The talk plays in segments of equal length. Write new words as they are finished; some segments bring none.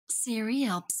Siri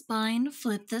helps Pine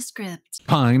flip the script.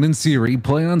 Pine and Siri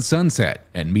play on Sunset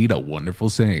and meet a wonderful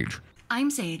sage. I'm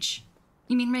Sage.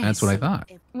 You mean Race? That's what I thought.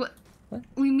 What?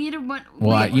 We meet a what?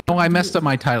 Well, you know, I messed up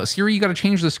my title. Siri, you got to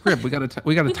change the script. We got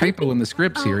a typo in the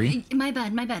script, Siri. My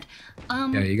bad.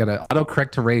 Yeah, you got to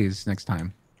autocorrect to Raise next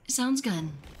time. Sounds good.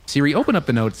 Siri, open up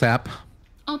the Notes app.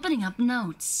 Opening up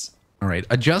notes. All right,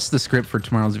 adjust the script for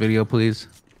tomorrow's video, please.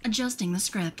 Adjusting the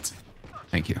script.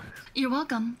 Thank you. You're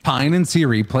welcome. Pine and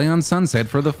Siri play on Sunset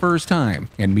for the first time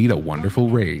and meet a wonderful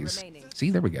Raise.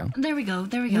 See, there we go. There we go.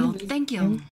 Thank you.